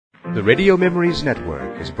The Radio Memories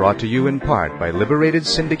Network is brought to you in part by Liberated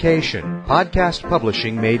Syndication, podcast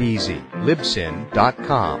publishing made easy,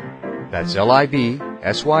 Libsyn.com. That's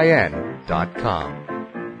Libsyn.com.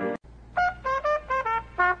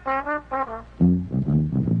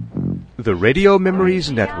 The Radio Memories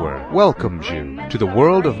Network welcomes you to the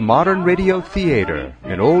world of modern radio theater,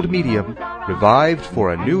 an old medium revived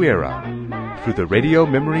for a new era through the Radio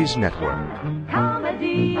Memories Network.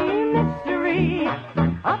 Comedy, mystery,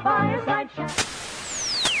 a fireside show.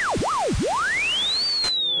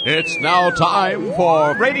 It's now time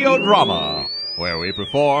for Radio Drama, where we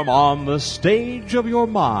perform on the stage of your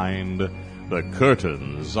mind. The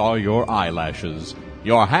curtains are your eyelashes,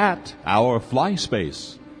 your hat, our fly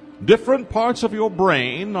space. Different parts of your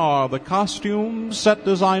brain are the costume, set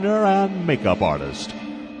designer, and makeup artist.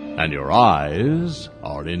 And your eyes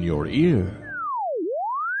are in your ear.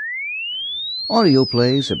 Audio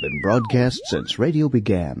plays have been broadcast since radio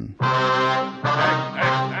began.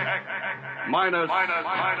 Minus 1.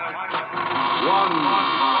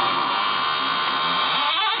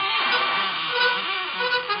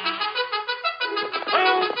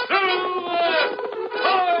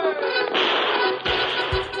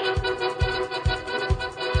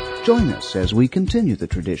 Join us as we continue the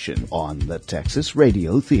tradition on the Texas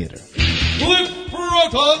Radio Theater. Cliff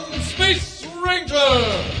Proton, Space Ranger!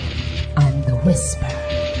 I'm the Whisper.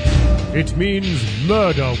 It means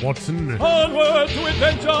murder, Watson. Onward to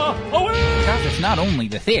adventure, away! Because it's not only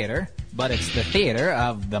the theater, but it's the theater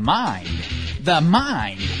of the mind. The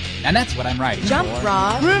mind! And that's what I'm writing Jump, for.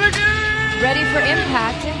 Rob. Renegade! Ready for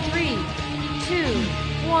impact in 3, 2,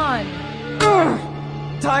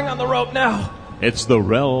 1. Tying on the rope now. It's the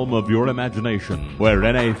realm of your imagination, where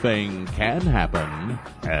anything can happen,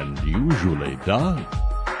 and usually does.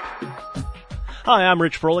 Hi, I'm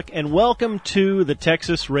Rich Froelich, and welcome to the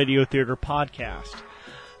Texas Radio Theater Podcast.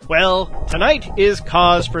 Well, tonight is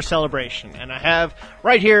cause for celebration, and I have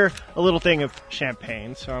right here a little thing of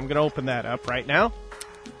champagne, so I'm going to open that up right now.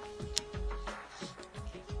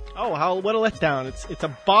 Oh, what a letdown. It's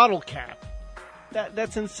a bottle cap.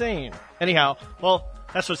 That's insane. Anyhow, well,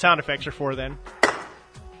 that's what sound effects are for then.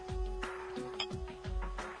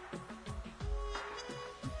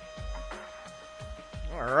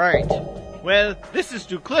 Alright. Well, this is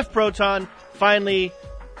to Cliff Proton finally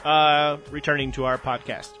returning to our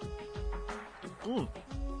podcast.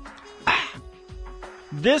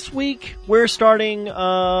 This week we're starting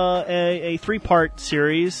a 3-part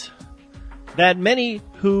series that many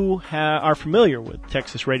who are familiar with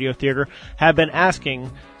Texas Radio Theater have been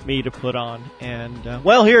asking me to put on. And,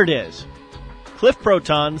 well, here it is. Cliff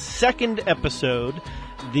Proton's second episode,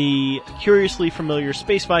 the curiously familiar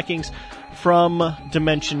Space Vikings from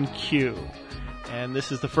Dimension Q. And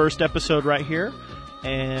this is the first episode right here.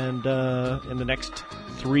 And in the next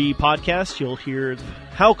 3 podcasts, you'll hear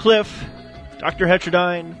how Cliff, Dr.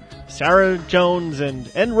 Heterodyne, Sarah Jones,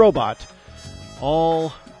 and Robot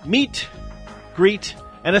all meet, greet,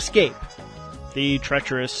 and escape the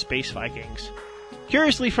treacherous Space Vikings.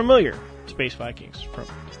 Curiously familiar Space Vikings from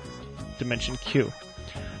Dimension Q.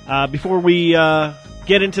 Before we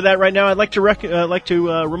get into that right now, I'd like to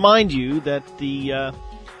remind you that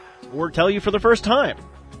or tell you for the first time,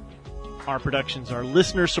 our productions are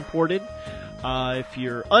listener supported. If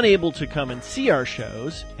you're unable to come and see our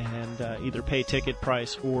shows and either pay ticket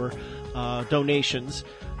price or donations,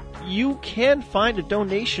 you can find a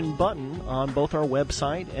donation button on both our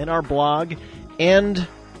website and our blog and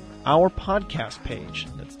our podcast page.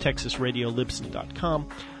 That's TexasRadioLibsyn.com.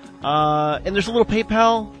 And there's a little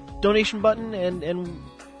PayPal donation button, and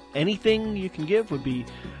anything you can give would be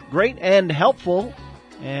great and helpful,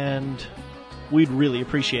 and we'd really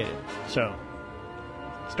appreciate it. So,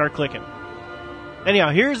 start clicking.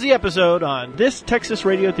 Anyhow, here's the episode on this Texas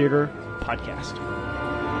Radio Theater podcast.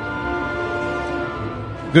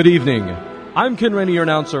 Good evening. I'm Ken Rainey, your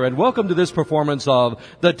announcer, and welcome to this performance of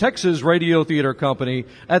the Texas Radio Theater Company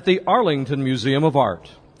at the Arlington Museum of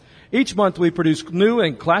Art. Each month we produce new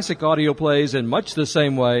and classic audio plays in much the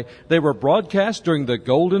same way they were broadcast during the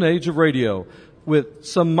golden age of radio, with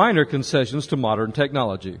some minor concessions to modern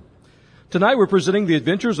technology. Tonight we're presenting the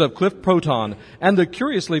adventures of Cliff Proton and the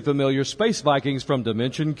curiously familiar Space Vikings from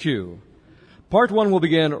Dimension Q. Part 1 will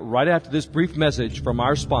begin right after this brief message from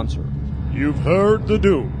our sponsor. You've heard the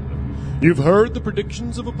doom. You've heard the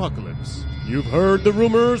predictions of apocalypse. You've heard the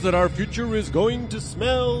rumors that our future is going to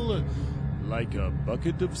smell like a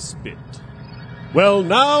bucket of spit. Well,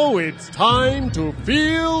 now it's time to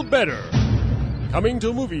feel better. Coming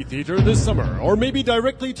to a movie theater this summer, or maybe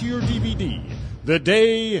directly to your DVD, the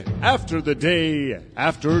day after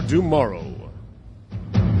tomorrow.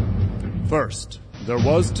 First, there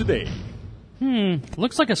was today.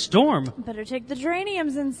 Looks like a storm. Better take the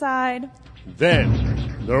geraniums inside.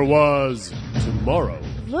 Then there was tomorrow.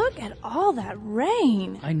 Look at all that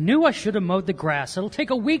rain. I knew I should have mowed the grass. It'll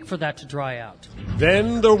take a week for that to dry out.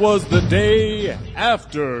 Then there was the day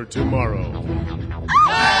after tomorrow.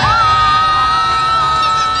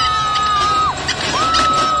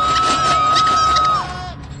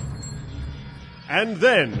 And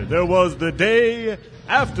then there was the day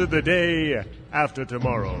after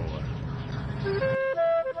tomorrow.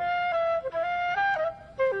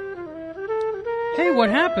 Hey, what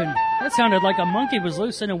happened? That sounded like a monkey was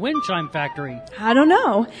loose in a wind chime factory. I don't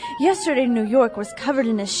know. Yesterday, New York was covered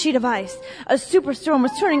in a sheet of ice. A superstorm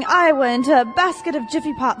was turning Iowa into a basket of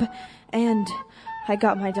Jiffy Pop. And I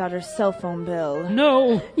got my daughter's cell phone bill.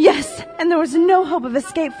 No. Yes, and there was no hope of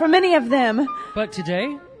escape from any of them. But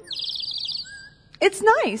today? It's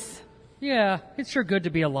nice. Yeah, it's sure good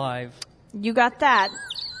to be alive. You got that.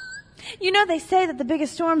 You know, they say that the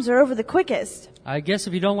biggest storms are over the quickest. I guess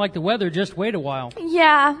if you don't like the weather, just wait a while.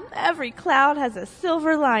 Yeah, every cloud has a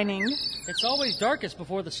silver lining. It's always darkest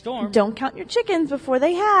before the storm. Don't count your chickens before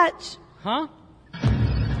they hatch. Huh?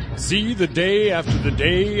 See the day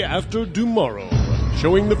after tomorrow,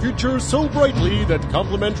 showing the future so brightly that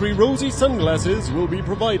complimentary rosy sunglasses will be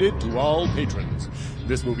provided to all patrons.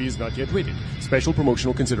 This movie is not yet rated. Special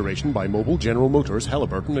promotional consideration by Mobil, General Motors,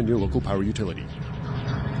 Halliburton, and your local power utility.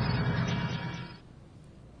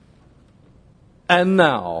 And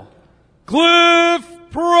now, Cliff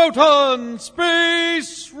Proton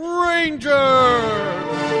Space Ranger!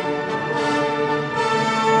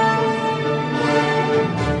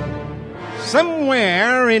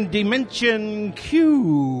 Somewhere in Dimension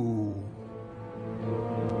Q.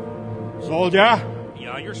 Soldier?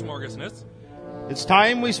 Yeah, your smorgasness. It's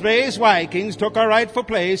time we Space Vikings took our rightful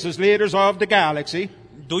place as leaders of the galaxy.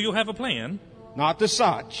 Do you have a plan? Not as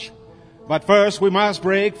such. But first we must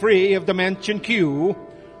break free of Dimension Q.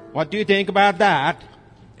 What do you think about that?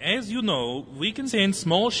 As you know, we can send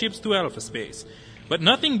small ships to Alpha Space, but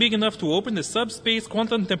nothing big enough to open the subspace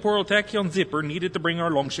quantum temporal tachyon zipper needed to bring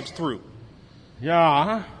our longships through.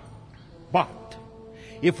 Yeah, but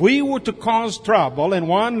if we were to cause trouble in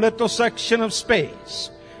one little section of space,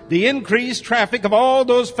 the increased traffic of all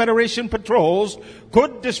those Federation patrols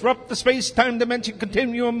could disrupt the space-time dimension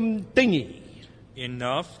continuum thingy.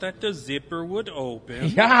 Enough that the zipper would open?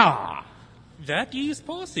 Yeah. That is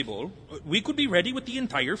possible. We could be ready with the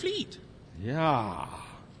entire fleet. Yeah.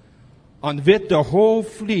 And with the whole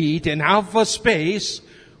fleet in Alpha Space,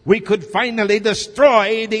 we could finally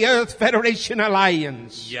destroy the Earth Federation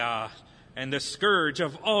Alliance. Yeah, and the scourge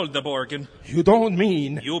of all the Borgen. You don't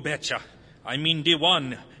mean... You betcha. I mean the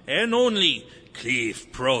one and only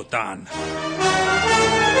Cliff Proton.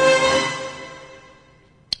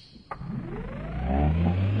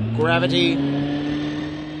 Gravity.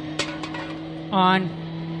 On.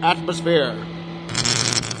 Atmosphere.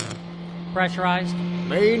 Pressurized.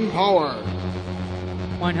 Main power.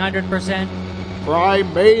 100%.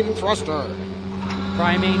 Prime main thruster.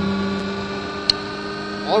 Priming.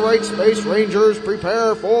 All right, Space Rangers,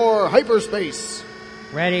 prepare for hyperspace.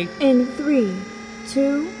 Ready. In 3,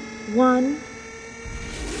 2, 1...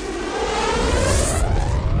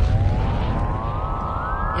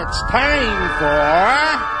 It's time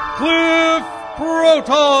for... Cliff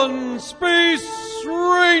Proton Space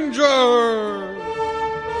Ranger!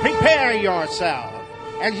 Prepare yourself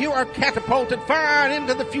as you are catapulted far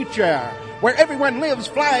into the future, where everyone lives,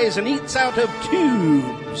 flies, and eats out of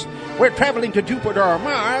tubes, where traveling to Jupiter or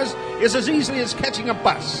Mars is as easily as catching a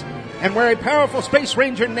bus, and where a powerful space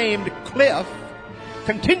ranger named Cliff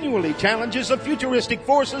continually challenges the futuristic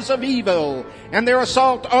forces of evil and their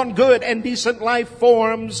assault on good and decent life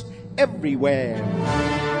forms everywhere.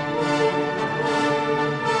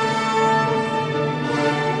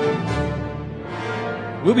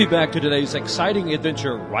 We'll be back to today's exciting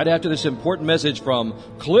adventure right after this important message from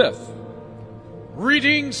Cliff.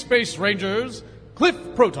 Greetings, Space Rangers. Cliff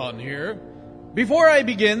Proton here. Before I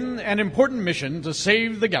begin an important mission to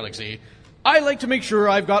save the galaxy, I like to make sure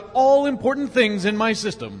I've got all important things in my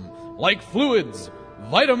system, like fluids,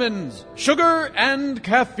 vitamins, sugar, and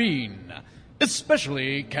caffeine.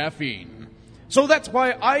 Especially caffeine. So that's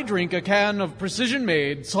why I drink a can of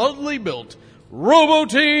precision-made, solidly built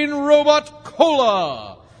Robotine Robot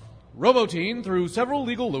Cola. Robotine, through several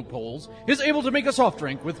legal loopholes, is able to make a soft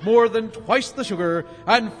drink with more than twice the sugar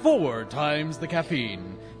and 4 times the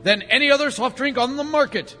caffeine than any other soft drink on the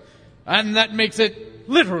market. And that makes it,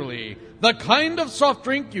 literally, the kind of soft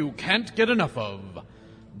drink you can't get enough of.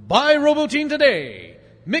 Buy Robotine today.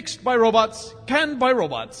 Mixed by robots, canned by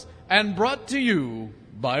robots, and brought to you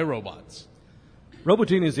by robots.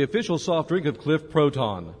 Robotein is the official soft drink of Cliff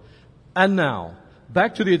Proton. And now,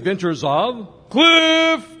 back to the adventures of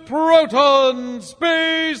Cliff Proton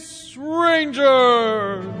Space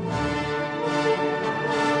Ranger!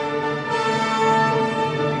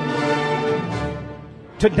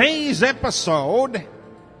 Today's episode,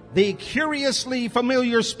 the curiously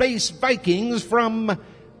familiar space Vikings from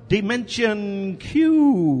Dimension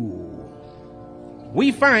Q.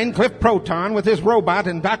 We find Cliff Proton with his robot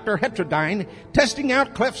and Dr. Heterodyne testing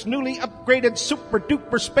out Cliff's newly upgraded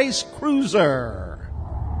super-duper space cruiser.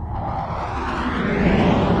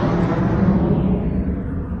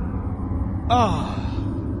 Ah,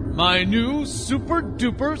 my new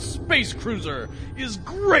super-duper space cruiser is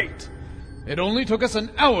great! It only took us an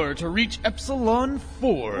hour to reach Epsilon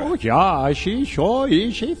 4. Oh, yeah, she sure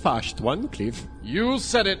is a fast one, Cliff. You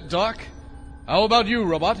said it, Doc. How about you,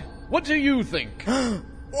 Robot? What do you think?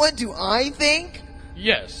 What do I think?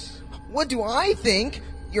 Yes. What do I think?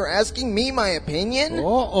 You're asking me my opinion?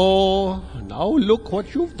 Uh-oh. Now look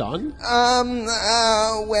what you've done.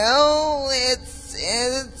 Well,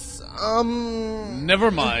 it's, Never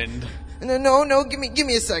mind. No, give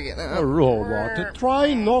me a second. Robot,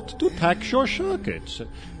 try not to tax your circuits.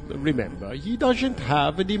 Remember, he doesn't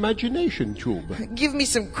have an imagination tube. Give me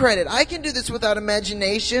some credit. I can do this without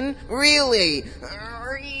imagination. Really.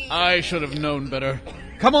 I should have known better.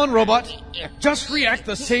 Come on, Robot. Just react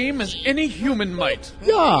the same as any human might.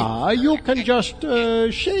 Yeah, you can just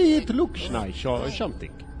say it looks nice or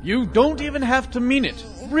something. You don't even have to mean it.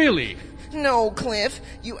 Really. No, Cliff.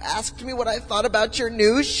 You asked me what I thought about your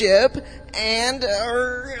new ship, and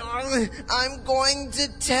I'm going to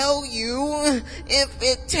tell you if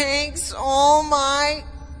it takes all my...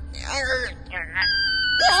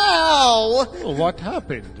 Ow! What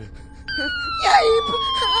happened? Yape!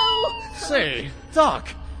 Ow! Say, Doc,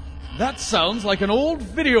 that sounds like an old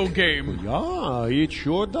video game. Yeah, it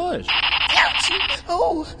sure does. Ouch!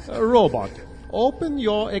 Oh! Robot, open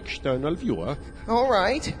your external viewer. All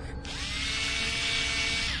right.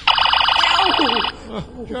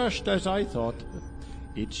 Just as I thought.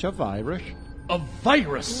 It's a virus. A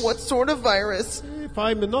virus? What sort of virus? If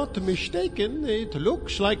I'm not mistaken, it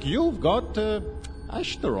looks like you've got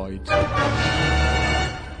asteroids.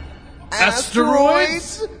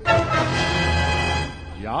 Asteroids?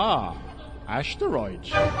 Yeah,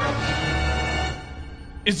 asteroids.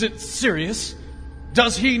 Is it serious?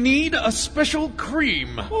 Does he need a special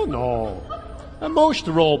cream? Oh, no. Most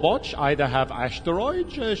robots either have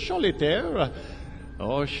asteroids, solitaire,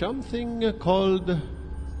 or something called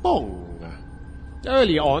Bong.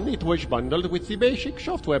 Early on, it was bundled with the basic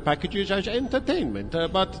software packages as entertainment,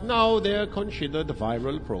 but now they're considered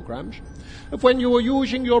viral programs. When you are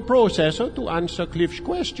using your processor to answer Cliff's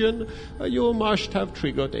question, you must have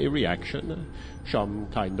triggered a reaction. Some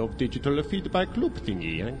kind of digital feedback loop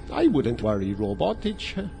thingy. I wouldn't worry, Robot.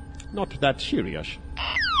 It's not that serious.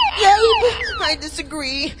 Yape! I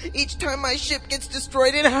disagree. Each time my ship gets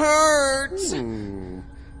destroyed, it hurts.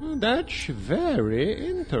 That's very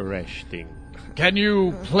interesting. Can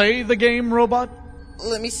you play the game, Robot?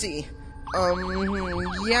 Let me see.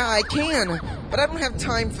 Yeah, I can. But I don't have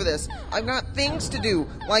time for this. I've got things to do,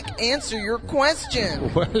 like answer your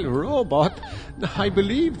question. Well, Robot, I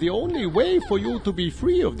believe the only way for you to be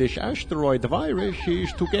free of this asteroid virus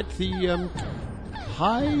is to get the,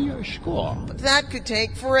 high score. But that could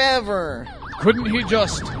take forever. Couldn't he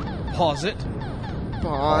just pause it?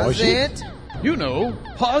 Pause it? You know,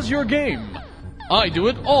 pause your game. I do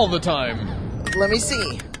it all the time. Let me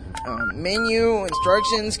see. Menu,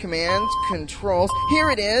 instructions, commands, controls. Here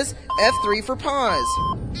it is. F3 for pause.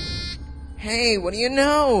 Hey, what do you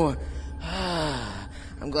know?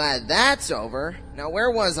 I'm glad that's over. Now, where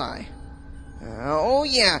was I? Oh,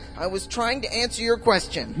 yeah. I was trying to answer your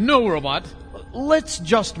question. No, Robot. Let's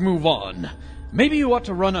just move on. Maybe you ought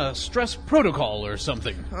to run a stress protocol or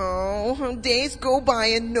something. Oh, days go by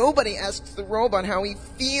and nobody asks the robot how he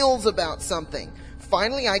feels about something.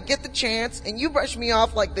 Finally, I get the chance, and you brush me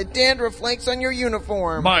off like the dandruff flakes on your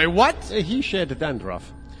uniform. My what? He said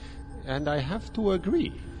dandruff. And I have to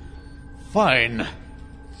agree. Fine.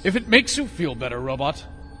 If it makes you feel better, Robot.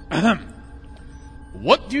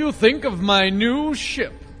 What do you think of my new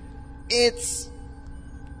ship? It's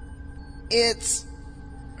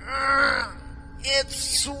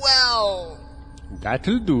swell.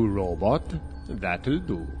 That'll do, Robot. That'll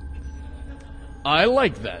do. I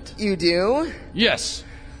like that. You do? Yes.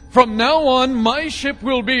 From now on, my ship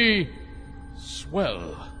will be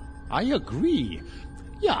swell. I agree.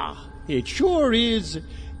 Yeah, it sure is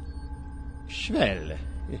swell.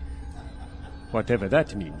 Whatever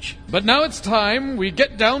that means. But now it's time we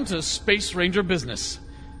get down to Space Ranger business.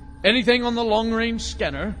 Anything on the long-range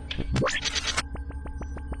scanner?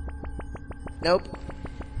 Nope.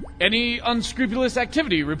 Any unscrupulous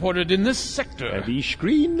activity reported in this sector? The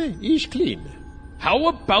screen is clean. How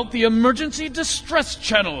about the emergency distress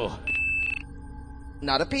channel?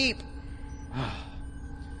 Not a peep.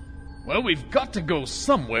 Well, we've got to go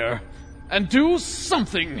somewhere and do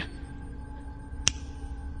something.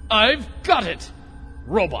 I've got it!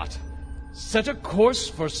 Robot, set a course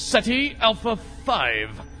for SETI Alpha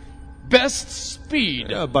 5. Best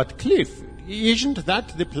speed. But Cliff, isn't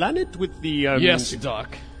that the planet with the... Yes,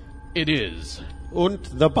 Doc. It is. And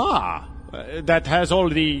the bar that has all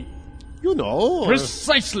the... You know...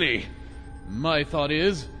 Precisely. My thought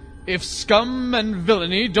is, if scum and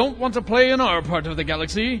villainy don't want to play in our part of the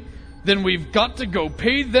galaxy, then we've got to go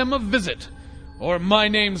pay them a visit. Or my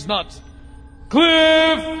name's not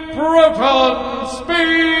Cliff Proton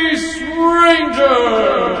Space Ranger!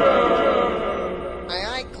 Aye,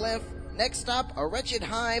 aye, Cliff. Next stop, a wretched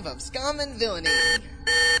hive of scum and villainy.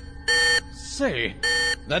 Say,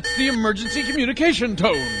 that's the emergency communication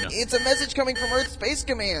tone. It's a message coming from Earth Space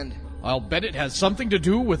Command. I'll bet it has something to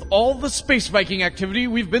do with all the space Viking activity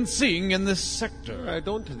we've been seeing in this sector.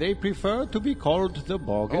 Don't they prefer to be called the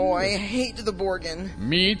Borgen? Oh, I hate the Borgen.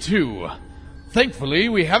 Me too. Thankfully,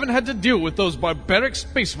 we haven't had to deal with those barbaric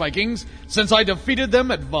space Vikings since I defeated them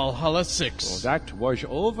at Valhalla 6. Oh, that was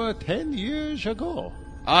over 10 years ago.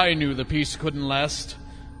 I knew the peace couldn't last.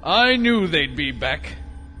 I knew they'd be back.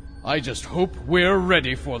 I just hope we're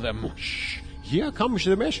ready for them. Shh. Here comes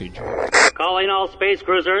the message. Calling all space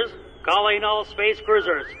cruisers. Calling all space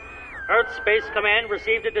cruisers. Earth Space Command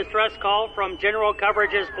received a distress call from General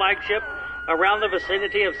Coverage's flagship around the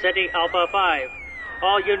vicinity of SETI Alpha 5.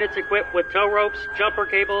 All units equipped with tow ropes, jumper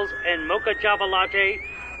cables, and Mocha Java Latte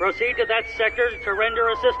proceed to that sector to render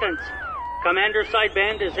assistance. Commander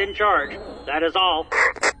Sideband is in charge. That is all.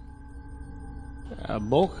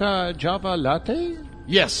 Mocha Java Latte?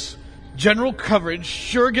 Yes. General Coverage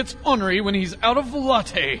sure gets ornery when he's out of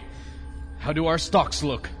latte. How do our stocks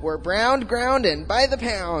look? We're browned, ground, and by the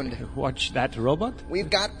pound. What's that, robot? We've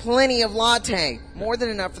got plenty of latte. More than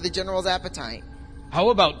enough for the General's appetite. How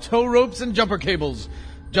about tow ropes and jumper cables?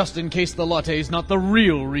 Just in case the latte's not the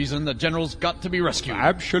real reason the General's got to be rescued.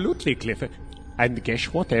 Absolutely, Cliff. And guess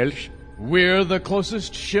what else? We're the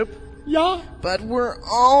closest ship? Yeah. But we're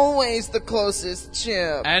always the closest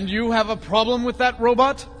ship. And you have a problem with that,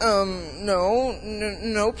 robot?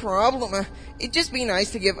 No problem. It'd just be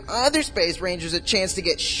nice to give other Space Rangers a chance to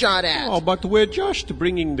get shot at. Oh, but we're just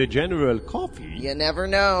bringing the General coffee. You never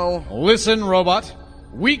know. Listen, robot.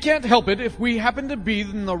 We can't help it if we happen to be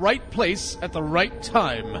in the right place at the right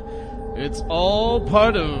time. It's all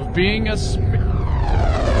part of being a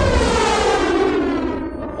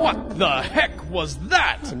What the heck was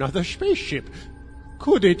that? Another spaceship.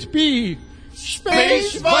 Could it be...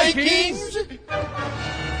 Space Vikings?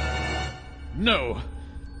 No.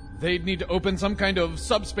 They'd need to open some kind of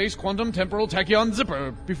subspace quantum temporal tachyon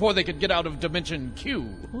zipper before they could get out of dimension Q.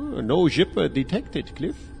 No zipper detected,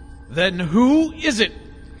 Cliff. Then who is it?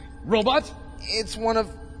 Robot? It's one of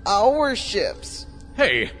our ships.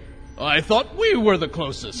 Hey, I thought we were the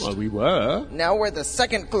closest. Well, we were. Now we're the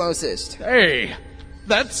second closest. Hey,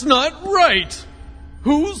 that's not right.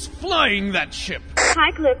 Who's flying that ship?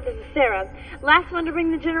 Hi, Cliff. This is Sarah. Last one to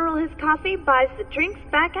bring the General his coffee buys the drinks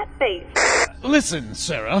back at base. Listen,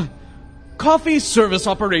 Sarah. Coffee service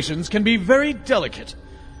operations can be very delicate.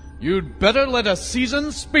 You'd better let a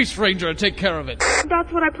seasoned Space Ranger take care of it.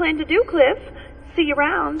 That's what I plan to do, Cliff. See you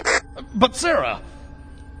around. But Sarah,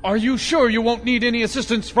 are you sure you won't need any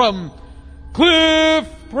assistance from Cliff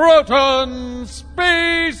Proton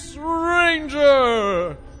Space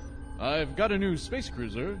Ranger? I've got a new space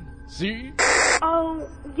cruiser. See? Oh,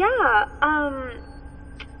 yeah.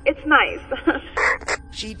 It's nice.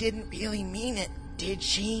 She didn't really mean it, did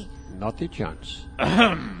she? Not a chance.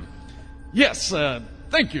 Yes,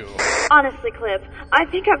 thank you. Honestly, Cliff, I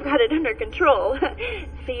think I've got it under control.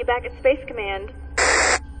 See you back at Space Command.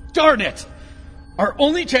 Darn it! Our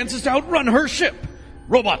only chance is to outrun her ship.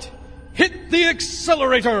 Robot, hit the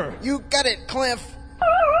accelerator! You got it, Cliff.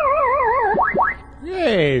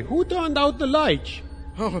 Hey, who turned out the lights?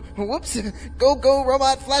 Oh, whoops. Go,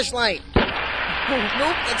 robot flashlight. Oh,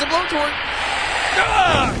 nope, that's a blowtorch.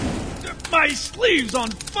 Ah! My sleeve's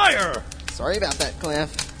on fire! Sorry about that,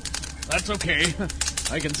 Cliff. That's okay.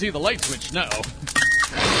 I can see the light switch now.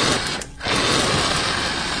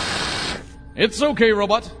 It's okay,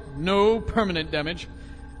 robot. No permanent damage.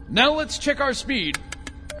 Now let's check our speed.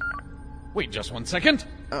 Wait just 1 second.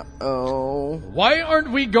 Uh-oh. Why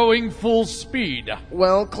aren't we going full speed?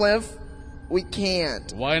 Well, Cliff, we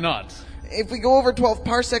can't. Why not? If we go over 12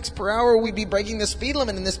 parsecs per hour, we'd be breaking the speed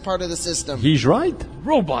limit in this part of the system. He's right.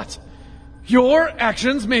 Robot, your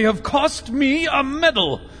actions may have cost me a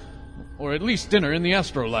medal. Or at least dinner in the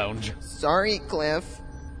Astro Lounge. Sorry, Cliff.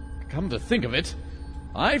 Come to think of it,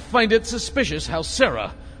 I find it suspicious how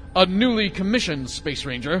Sarah, a newly commissioned Space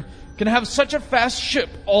Ranger, can have such a fast ship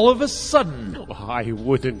all of a sudden. I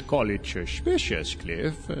wouldn't call it suspicious,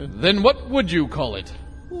 Cliff. Then what would you call it?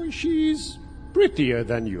 Well, she's prettier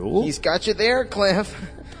than you. He's got you there, Cliff.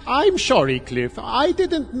 I'm sorry, Cliff. I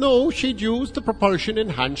didn't know she'd use the propulsion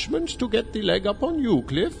enhancements to get the leg up on you,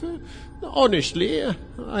 Cliff. Honestly,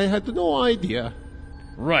 I had no idea.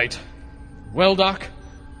 Right. Well, Doc,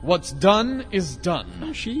 what's done is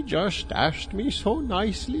done. She just asked me so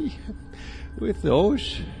nicely, with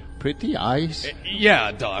those pretty eyes.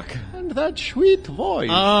 Yeah, Doc. And that sweet voice.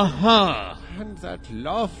 Uh-huh. And that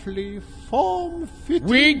lovely form-fitting...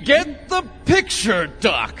 We get the picture,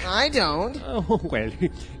 Doc. I don't. Oh, well,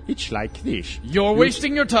 it's like this. You're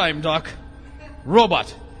wasting your time, Doc.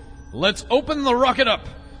 Robot, let's open the rocket up.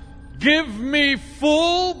 Give me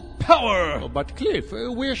full power. Oh, but Cliff,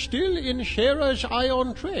 we're still in Shara's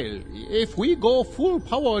Ion Trail. If we go full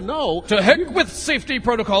power now... To heck with safety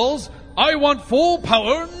protocols. I want full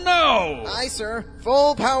power now. Aye, sir.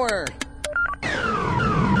 Full power.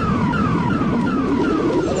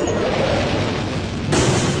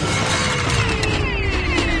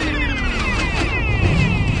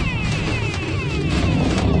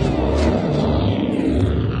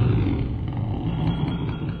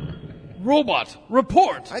 Robot,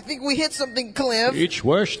 report! I think we hit something, Cliff. It's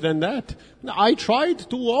worse than that. I tried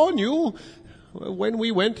to warn you. When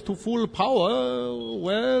we went to full power,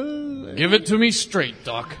 well... Give it to me straight,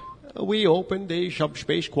 Doc. We opened a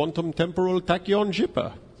subspace quantum temporal tachyon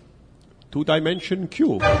zipper. 2-dimension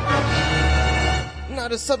cube.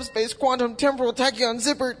 Not a subspace quantum temporal tachyon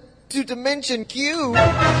zipper. 2-dimension cube.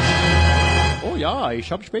 Oh, yeah, a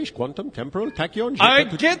subspace quantum temporal tachyon zipper. I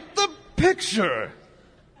get the picture.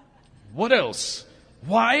 What else?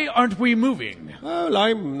 Why aren't we moving? Well,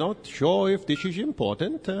 I'm not sure if this is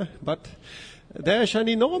important, but there's an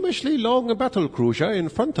enormously long battle cruiser in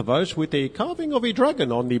front of us with a carving of a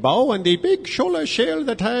dragon on the bow and a big solar sail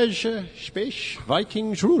that has Space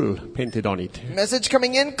Vikings rule painted on it. Message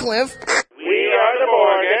coming in, Cliff. We are the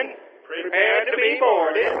Morgan. Prepare to be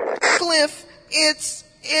boarded. Cliff, it's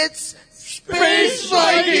Space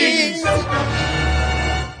Vikings!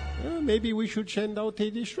 Maybe we should send out a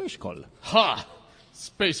distress call. Ha!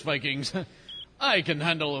 Space Vikings. I can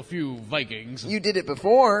handle a few Vikings. You did it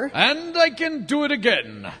before. And I can do it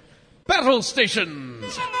again. Battle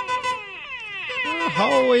stations!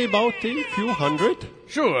 How about a few hundred?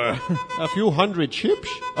 Sure. A few hundred ships?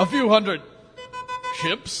 A few hundred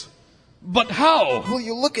ships? But how? Will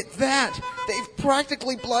you look at that? They've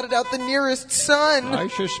practically blotted out the nearest sun. I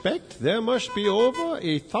suspect there must be over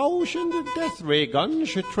 1,000 death ray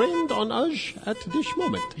guns trained on us at this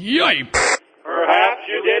moment. Yipe! Perhaps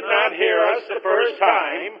you did not hear us the first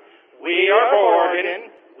time. We are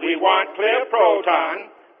Borgen. We want Cliff Proton.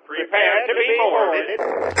 Prepare to be boarded.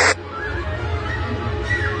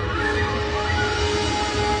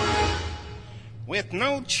 With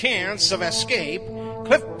no chance of escape,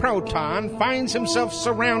 Cliff Proton finds himself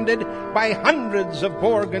surrounded by hundreds of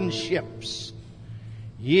Borgen ships.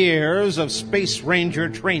 Years of Space Ranger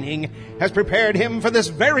training has prepared him for this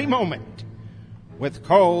very moment. With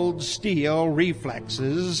cold steel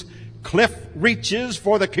reflexes, Cliff reaches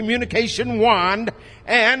for the communication wand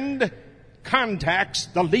and contacts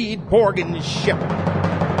the lead Borgen ship.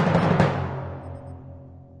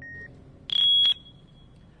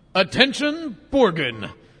 Attention,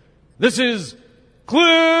 Borgen. This is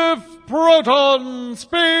Cliff Proton,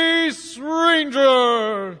 Space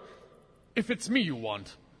Ranger. If it's me you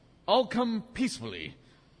want, I'll come peacefully.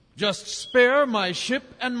 Just spare my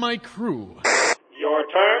ship and my crew. Your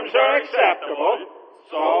terms are acceptable,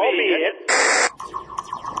 so be it.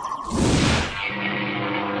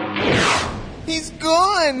 He's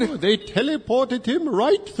gone! They teleported him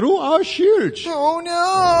right through our shields. Oh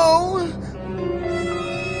no!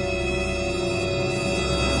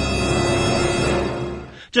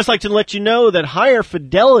 Just like to let you know that higher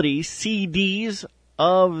fidelity CDs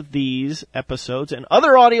of these episodes and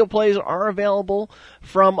other audio plays are available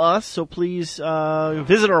from us, so please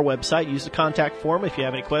visit our website, use the contact form if you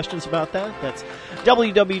have any questions about that. That's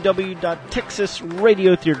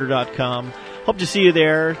www.texasradiotheater.com. Hope to see you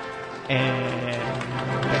there, and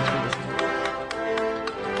thanks for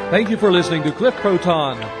listening. Thank you for listening to Cliff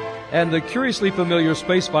Proton and the curiously familiar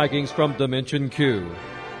Space Vikings from Dimension Q.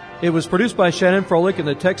 It was produced by Shannon Froelich and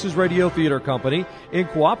the Texas Radio Theater Company in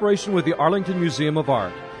cooperation with the Arlington Museum of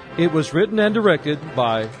Art. It was written and directed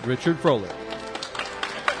by Richard Froelich.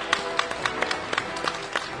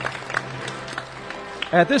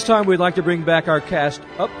 At this time, we'd like to bring back our cast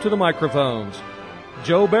up to the microphones.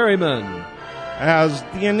 Joe Berryman as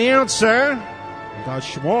the announcer, the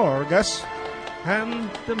Schwargus, and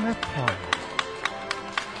the Metron.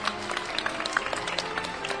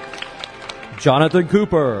 Jonathan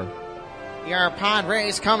Cooper, your pod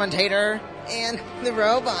race commentator, and the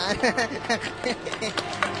robot.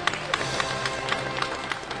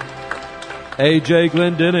 A.J.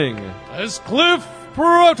 Glendenning as Cliff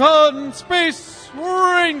Proton Space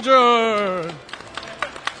Ranger.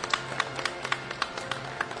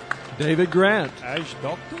 David Grant as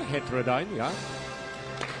Dr. Heterodynia.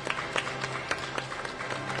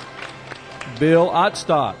 Bill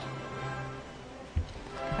Ottstadt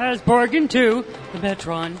as Borgen 2, the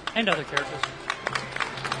Metron, and other characters.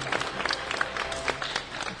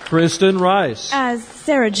 Kristen Rice as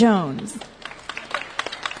Sarah Jones.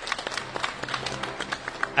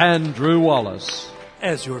 Andrew Wallace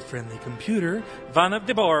as your friendly computer, one of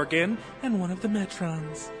the Borgen and one of the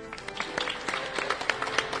Metrons.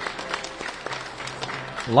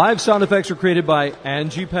 Live sound effects were created by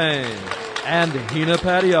Angie Payne and Hina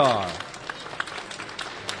Patiar.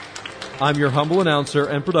 I'm your humble announcer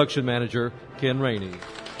and production manager, Ken Rainey.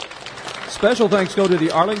 Special thanks go to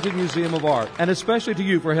the Arlington Museum of Art, and especially to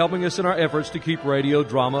you for helping us in our efforts to keep radio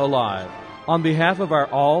drama alive. On behalf of our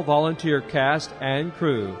all-volunteer cast and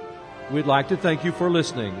crew, we'd like to thank you for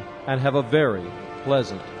listening and have a very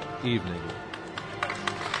pleasant evening.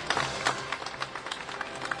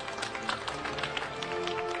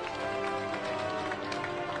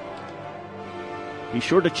 Be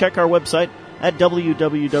sure to check our website at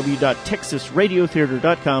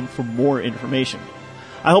www.texasradiotheater.com for more information.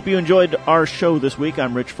 I hope you enjoyed our show this week.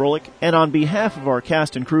 I'm Rich Froelich, and on behalf of our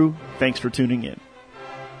cast and crew, thanks for tuning in.